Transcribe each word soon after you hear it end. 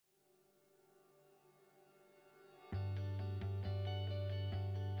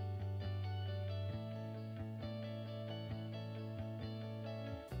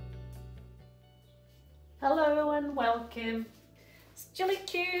Hello and welcome. It's Jelly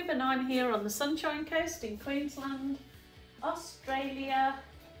Cube and I'm here on the Sunshine Coast in Queensland, Australia,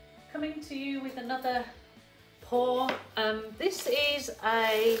 coming to you with another pour. This is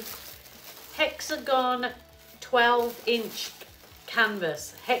a hexagon 12-inch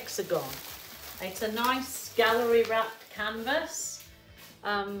canvas, hexagon. It's a nice gallery wrapped canvas.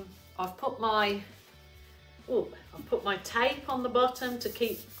 I've put my tape on the bottom to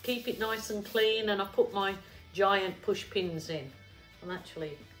keep it nice and clean, and I've put my giant push pins in. I'm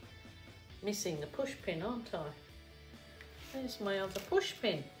actually missing the push pin, aren't I? There's my other push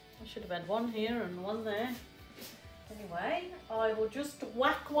pin. I should have had one here and one there. Anyway, I will just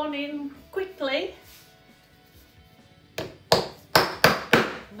whack one in quickly.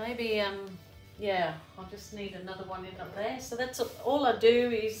 Maybe, yeah, I'll just need another one in up there. So that's all I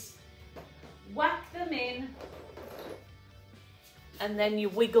do is whack them in and then you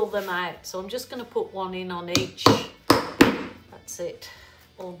wiggle them out. So I'm just going to put one in on each. That's it,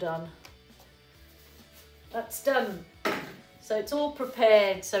 all done. That's done. So it's all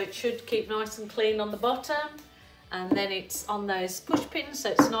prepared, so it should keep nice and clean on the bottom, and then it's on those push pins,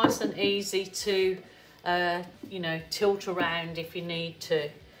 so it's nice and easy to you know, tilt around if you need to.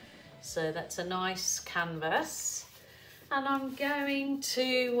 So that's a nice canvas. And I'm going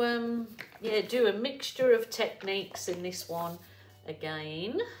to do a mixture of techniques in this one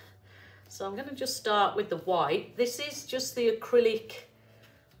again. So I'm going to just start with the white. This is just the acrylic.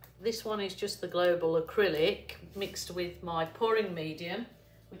 This one is just the global acrylic mixed with my pouring medium,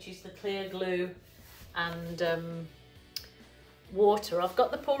 which is the clear glue and water. I've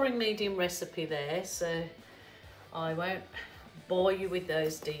got the pouring medium recipe there, so I won't bore you with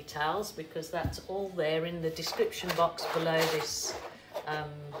those details because that's all there in the description box below this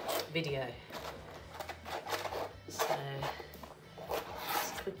video. So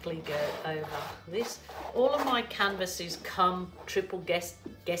let's quickly go over this. All of my canvases come triple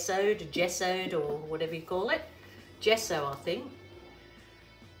gessoed or whatever you call it. Gesso, I think.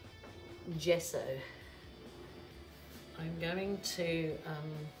 Gesso. I'm going to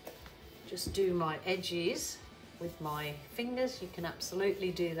just do my edges with my fingers. You can absolutely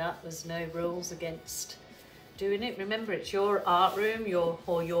do that. There's no rules against doing it. Remember, it's your art room, your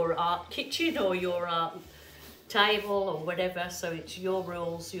art kitchen, or your art table, or whatever. So it's your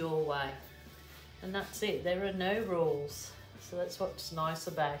rules, your way, and that's it. There are no rules. So that's what's nice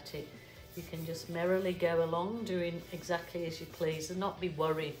about it. You can just merrily go along doing exactly as you please and not be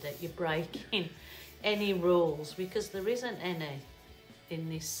worried that you're breaking any rules, because there isn't any in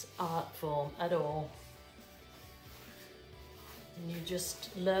this art form at all. And you just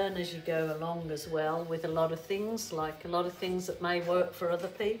learn as you go along as well with a lot of things, like a lot of things that may work for other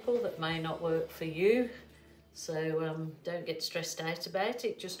people that may not work for you. So don't get stressed out about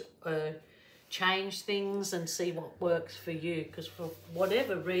it. Just change things and see what works for you, because for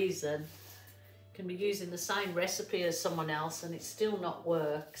whatever reason you can be using the same recipe as someone else and it still not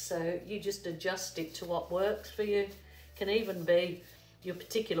work. So you just adjust it to what works for you. It can even be your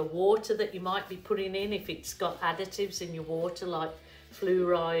particular water that you might be putting in, if it's got additives in your water like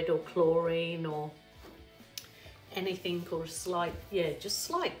fluoride or chlorine or anything, or slight, just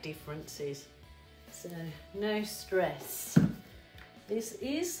slight differences. So no stress. This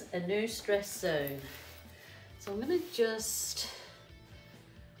is a no stress zone. So I'm going to just,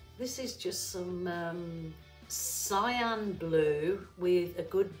 this is just some cyan blue with a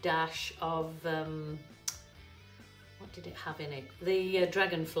good dash of what did it have in it? The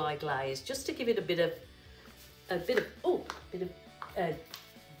dragonfly glaze, just to give it a bit of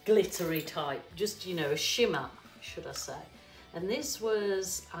glittery type, just, you know, a shimmer, should I say. And this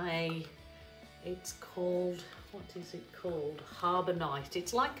was it's called, what is it called? Harbour Night.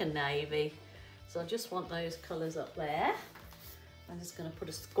 It's like a navy. So I just want those colours up there. I'm just going to put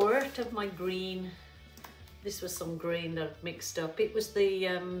a squirt of my green. This was some green that I've mixed up. It was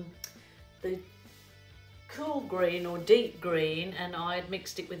the cool green or deep green, and I had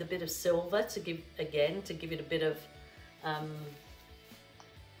mixed it with a bit of silver to give it a bit of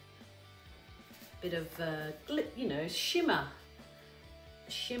you know, shimmer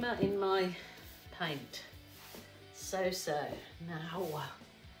in my paint. So now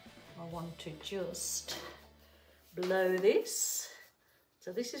I want to just blow this.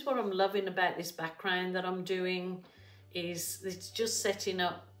 So this is what I'm loving about this background that I'm doing, is it's just setting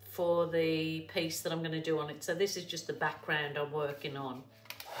up for the piece that I'm going to do on it. So this is just the background I'm working on.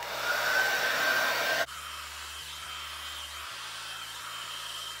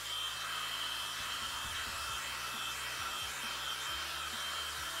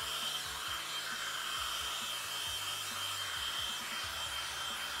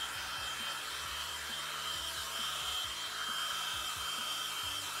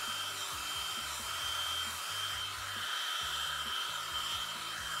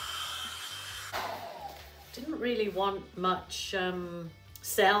 Didn't really want much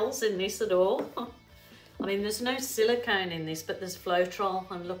cells in this at all. I mean, there's no silicone in this, but there's Floetrol,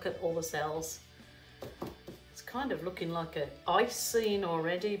 and look at all the cells. It's kind of looking like an ice scene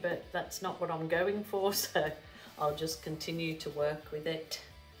already, but that's not what I'm going for, so I'll just continue to work with it.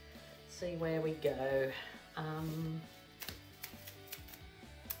 See where we go.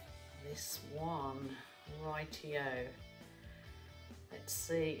 This one, rightio. Let's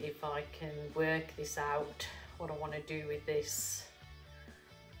see if I can work this out. What I want to do with this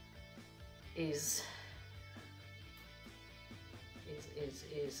is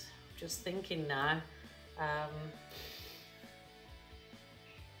just thinking now.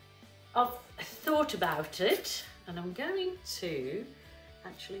 I've thought about it, and I'm going to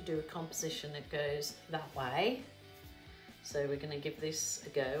actually do a composition that goes that way. So we're going to give this a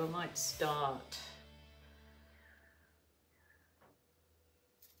go. I might start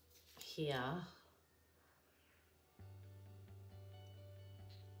here.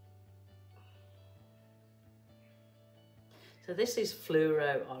 So this is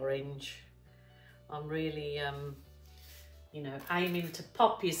fluoro orange. I'm really, you know, aiming to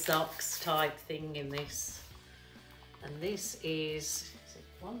pop your socks type thing in this. And this is,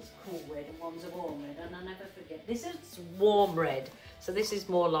 one's cool red and one's a warm red, and I never forget. This is warm red, so this is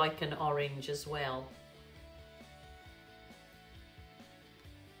more like an orange as well.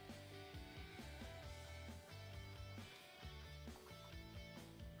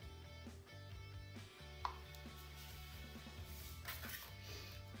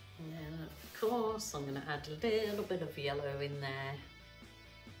 And then of course I'm going to add a little bit of yellow in there.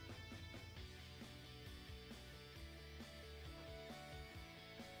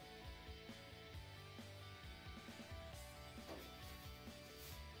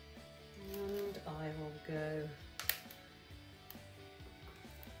 And I will go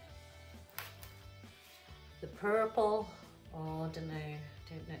the purple. Oh, I don't know.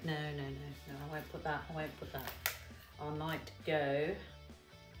 No, I won't put that. I might go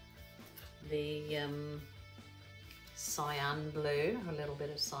the cyan blue, a little bit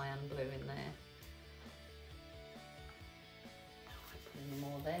of cyan blue in there. Put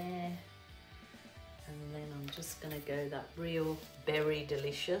more there. And then I'm just going to go that real berry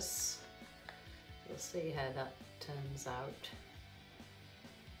delicious. We'll see how that turns out.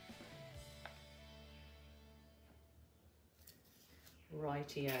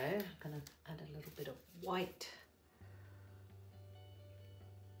 Rightio, I'm going to add a little bit of white.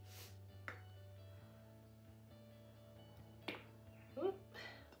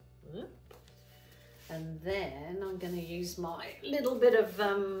 And then I'm going to use my little bit of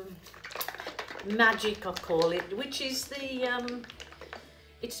magic, I call it, which is the,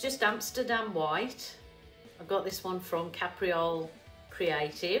 it's just Amsterdam white. I got this one from Capriol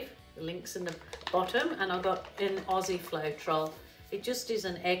Creative, the link's in the bottom, and I got in Aussie Floetrol. It just is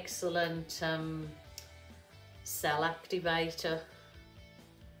an excellent cell activator.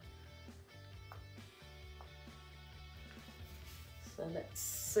 So let's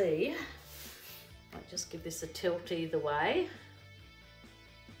see. Might just give this a tilt either way.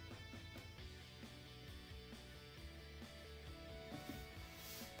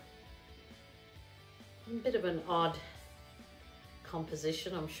 A bit of an odd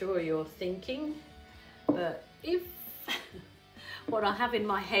composition, I'm sure you're thinking, but if what I have in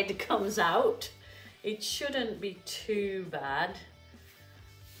my head comes out, it shouldn't be too bad.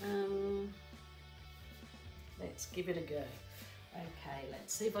 Let's give it a go. Okay,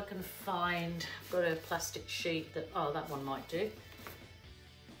 let's see if I can find, I've got a plastic sheet that, oh, that one might do.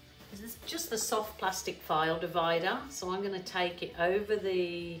 This is just the soft plastic file divider, so I'm going to take it over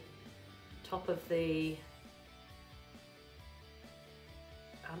the top of the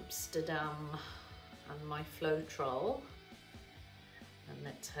Amsterdam and my Floetrol, and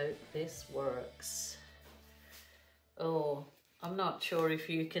let's hope this works. Oh, I'm not sure if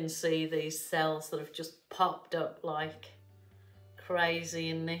you can see these cells that have just popped up like crazy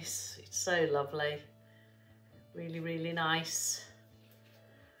in this. It's so lovely, really, really nice.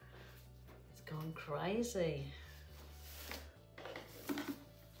 It's gone crazy.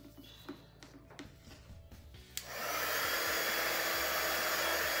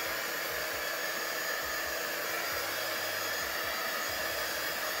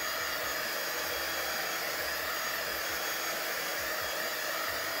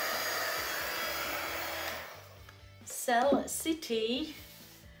 Cell City,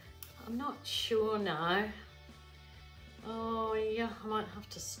 I'm not sure now. Oh yeah, I might have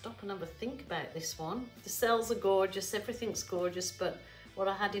to stop and have a think about this one. The cells are gorgeous, everything's gorgeous, but what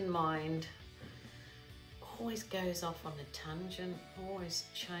I had in mind always goes off on a tangent, always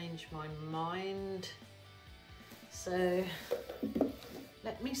change my mind. So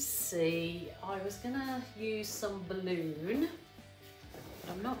let me see, I was gonna use some balloon.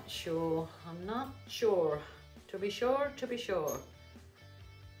 I'm not sure, to be sure.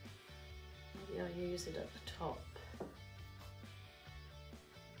 Maybe I'll use it at the top.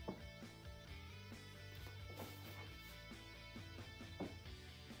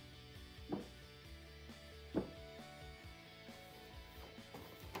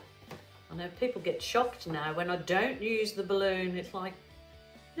 I know people get shocked now when I don't use the balloon. It's like,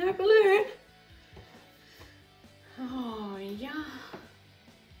 no balloon. Oh, yeah.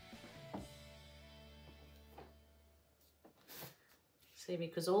 See,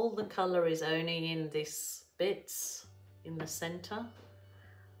 because all the colour is only in this bits in the centre.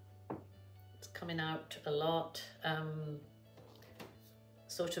 It's coming out a lot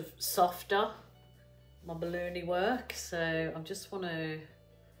sort of softer, my balloony work. So I just want to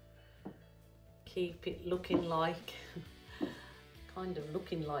keep it looking like, kind of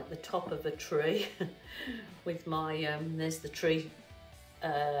looking like the top of a tree with my, there's the tree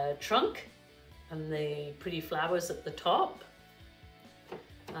trunk and the pretty flowers at the top.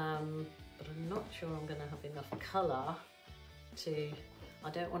 But I'm not sure I'm going to have enough colour to, I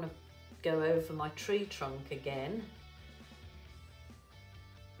don't want to go over my tree trunk again.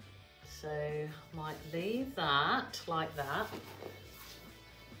 So I might leave that like that.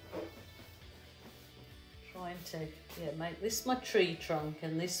 Trying to, yeah, make this my tree trunk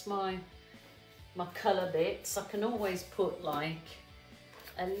and this my colour bits. I can always put like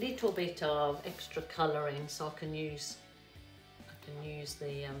a little bit of extra colour in, so I can use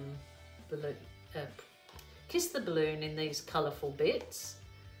the balloon, kiss the balloon in these colourful bits.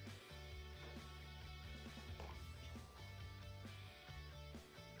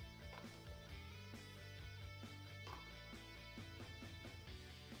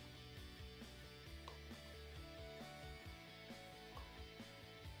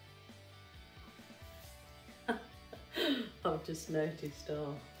 I've just noticed,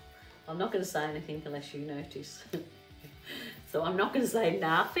 oh, I'm not going to say anything unless you notice. So I'm not going to say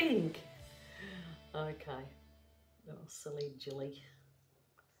nothing. Okay. Oh, silly Jilly.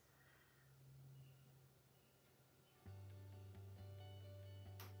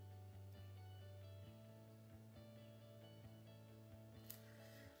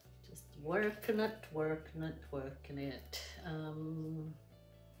 Just working it. A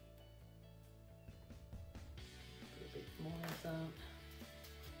bit more of that.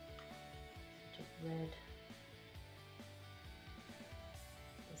 Sort of red.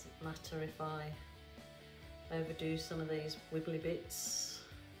 Doesn't matter if I overdo some of these wibbly bits.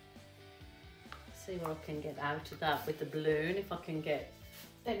 See what I can get out of that with the balloon. If I can get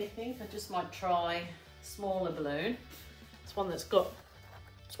anything, I just might try a smaller balloon. It's one that's gone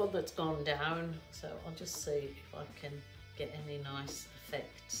down, so I'll just see if I can get any nice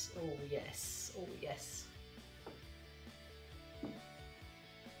effects. Oh yes, oh yes.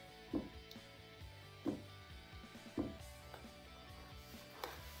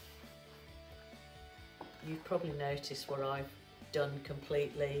 You've probably noticed what I've done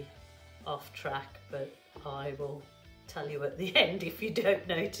completely off track, but I will tell you at the end if you don't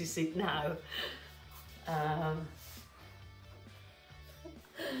notice it now.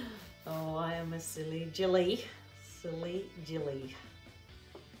 Oh, I am a silly Jilly. Silly Jilly.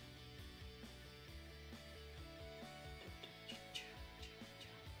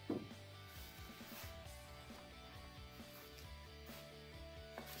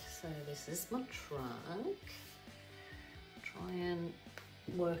 So this is my trunk. Try and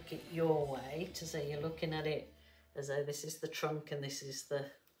work it your way to say you're looking at it as though this is the trunk and this is the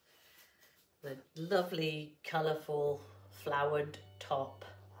lovely colourful flowered top.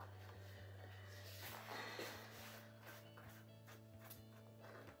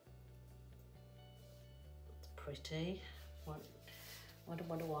 It's pretty. What do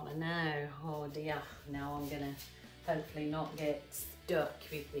I want to know? Oh dear, now I'm gonna hopefully not get stuck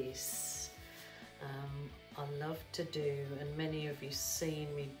with this. I love to do, and many of you seen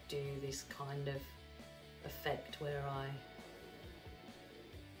me do this kind of effect where I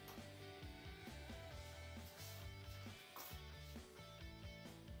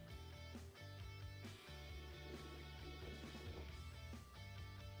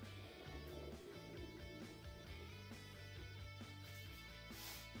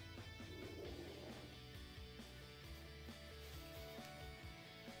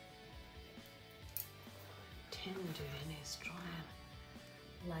doing is try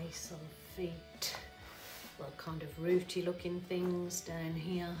and lay some feet, well, kind of rooty looking things down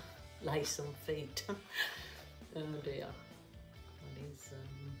here. Lay some feet. Oh dear. That is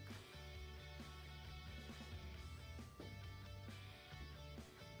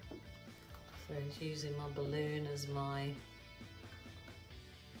So it's using my balloon as my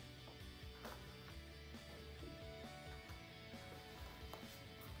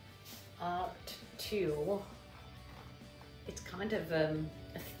art tool. It's kind of a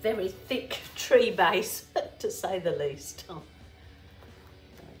very thick tree base, to say the least.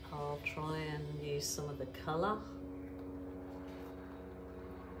 I'll try and use some of the colour.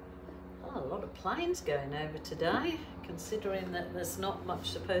 Oh, a lot of planes going over today, considering that there's not much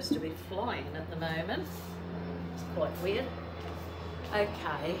supposed to be flying at the moment. It's quite weird.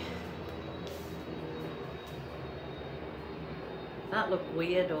 Okay. That look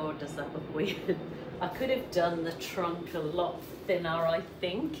weird, or does that look weird? I could have done the trunk a lot thinner, I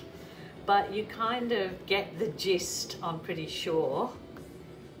think, but you kind of get the gist, I'm pretty sure.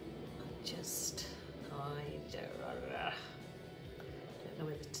 I don't know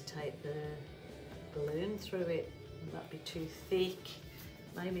whether to take the balloon through it. Would that be too thick?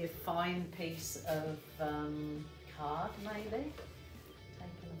 Maybe a fine piece of card, maybe.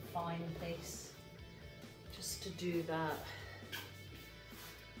 Taking a fine piece just to do that.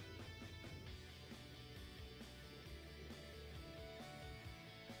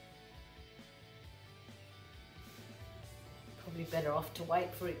 Probably better off to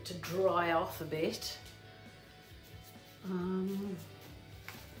wait for it to dry off a bit. Need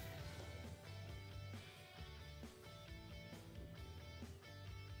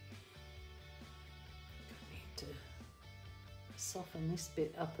to soften this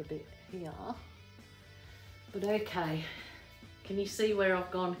bit up a bit here. But okay, can you see where I've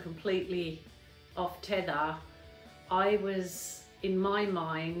gone completely off tether? I was, in my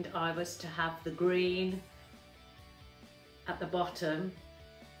mind, I was to have the green at the bottom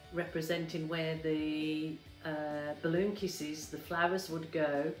representing where the balloon kisses, the flowers would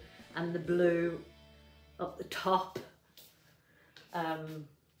go, and the blue up the top.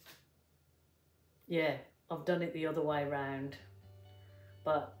 Yeah, I've done it the other way round,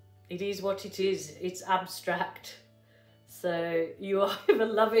 but it is what it is. It's abstract, so you either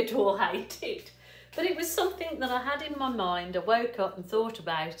love it or hate it. But it was something that I had in my mind. I woke up and thought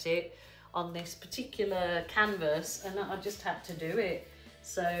about it on this particular canvas, and I just had to do it.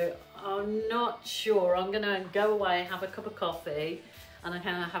 So I'm not sure. I'm gonna go away, have a cup of coffee, and I'm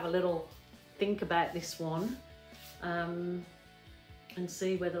gonna have a little think about this one, and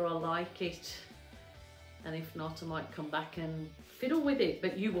see whether I like it. And if not, I might come back and fiddle with it.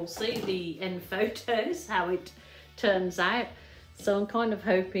 But you will see the end photos, how it turns out. So I'm kind of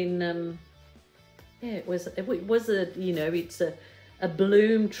hoping, yeah, it was a, you know, it's a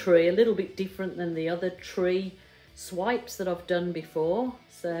bloom tree, a little bit different than the other tree swipes that I've done before.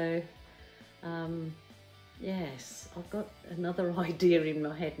 So yes, I've got another idea in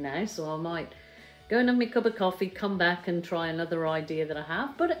my head now, so I might go and have my cup of coffee, come back and try another idea that I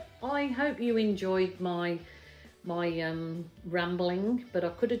have. But I hope you enjoyed my rambling, but I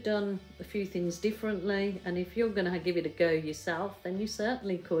could have done a few things differently, and if you're going to give it a go yourself, then you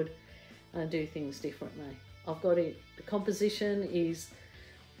certainly could do things differently. I've got it, the composition is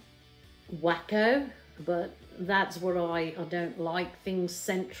wacko, but that's what I don't like things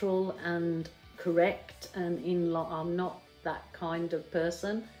central and correct, and I'm not that kind of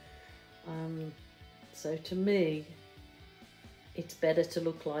person. So to me, it's better to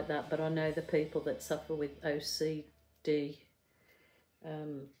look like that, but I know the people that suffer with OCD,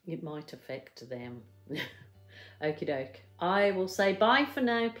 it might affect them. Okie doke. I will say bye for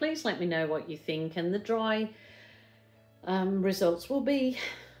now. Please let me know what you think, and the dry results will be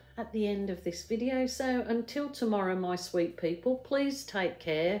at the end of this video. So until tomorrow, my sweet people, please take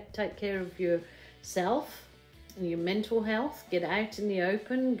care of yourself and your mental health. Get out in the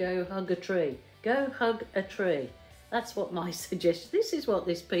open, go hug a tree. Go hug a tree. That's what my suggestion. This is what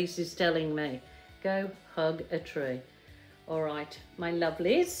this piece is telling me. Go hug a tree. All right, my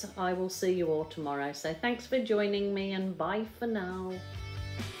lovelies, I will see you all tomorrow. So thanks for joining me, and bye for now.